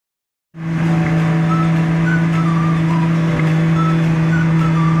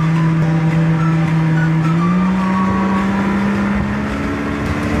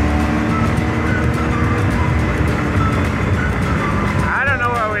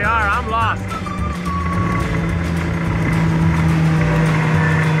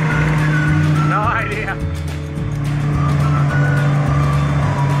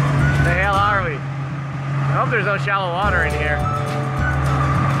There's no shallow water in here.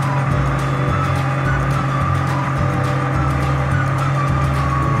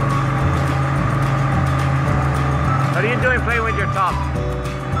 What are you doing playing with your top?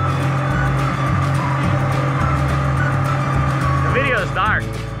 The video is dark.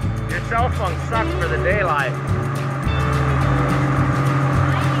 Your cell phone sucks for the daylight.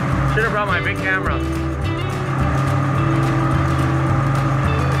 Should have brought my big camera.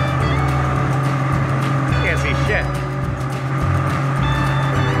 See shit.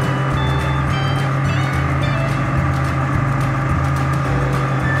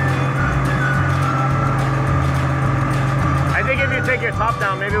 I think if you take your top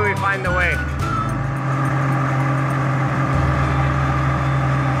down, maybe we find the way.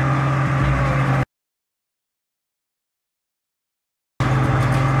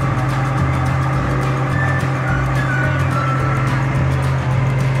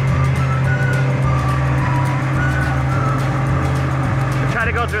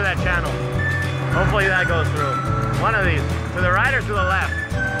 Through that channel. Hopefully that goes through. One of these. To the right or to the left?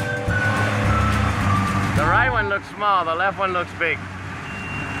 The right one looks small, the left one looks big.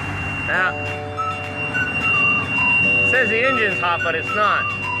 Now, it says the engine's hot, but it's not.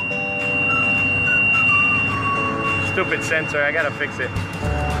 Stupid sensor, I gotta fix it.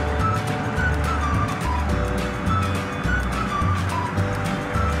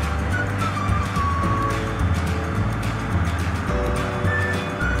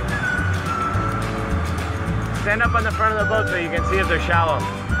 Stand up on the front of the boat so you can see if they're shallow.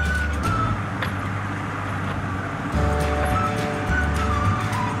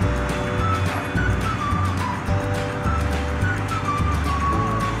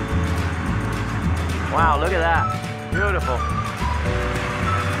 Wow, look at that. Beautiful.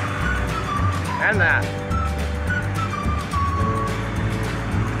 And that.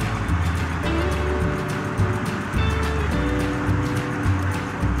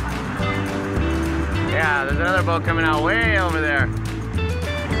 Yeah, there's another boat coming out way over there.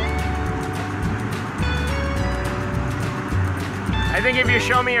 I think if you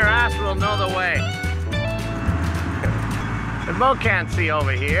show me your ass, we'll know the way. The boat can't see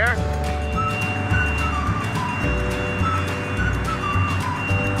over here.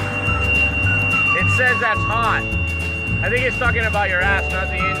 It says that's hot. I think it's talking about your ass, not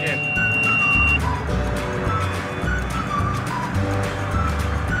the engine.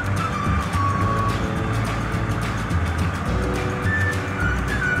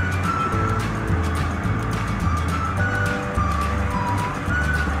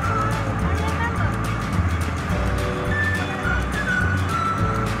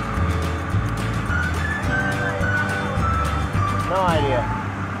 No idea.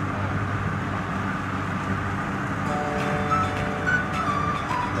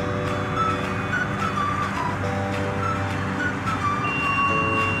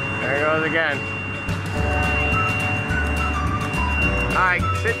 There it goes again. Alright,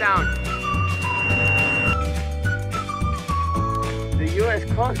 sit down. The U.S.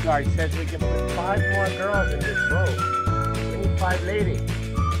 Coast Guard says we can put 5 more girls in this boat. We need 5 ladies. Is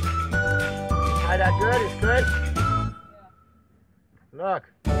that good? It's good? Look.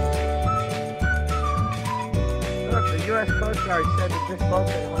 Look, the U.S. Coast Guard said that this boat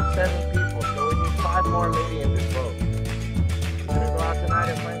can hold 7 people, so we need 5 more ladies in this boat. You gonna go out tonight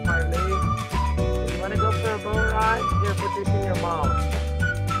and find 5 ladies? You wanna go for a boat ride? Here, put this in your mouth.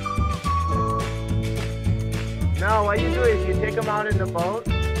 No, what you do is you take them out in the boat.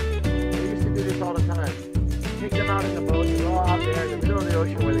 We used to do this all the time. Take them out in the boat, you go out there in the middle of the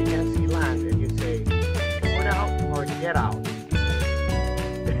ocean where they can't see land, and you say, put out or get out.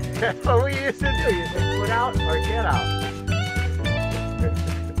 That's what we used to do. You say, put out or get out.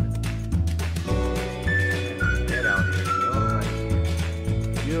 Get out here. Oh my.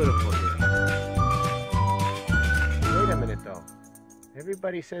 Beautiful here. Wait a minute though.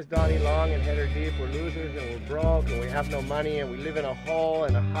 Everybody says Donny long and header deep. We're losers and we're broke and we have no money and we live in a hole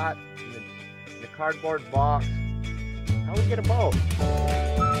and a hut in a cardboard box. How do we get a boat?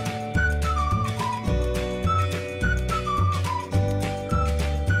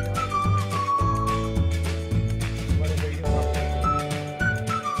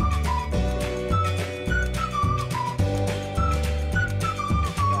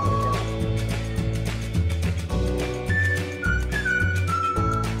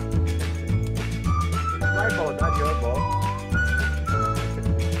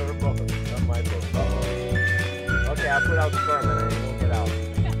 gotta put out sperm and then we'll get out.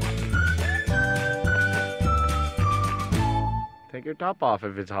 Take your top off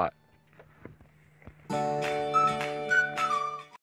if it's hot.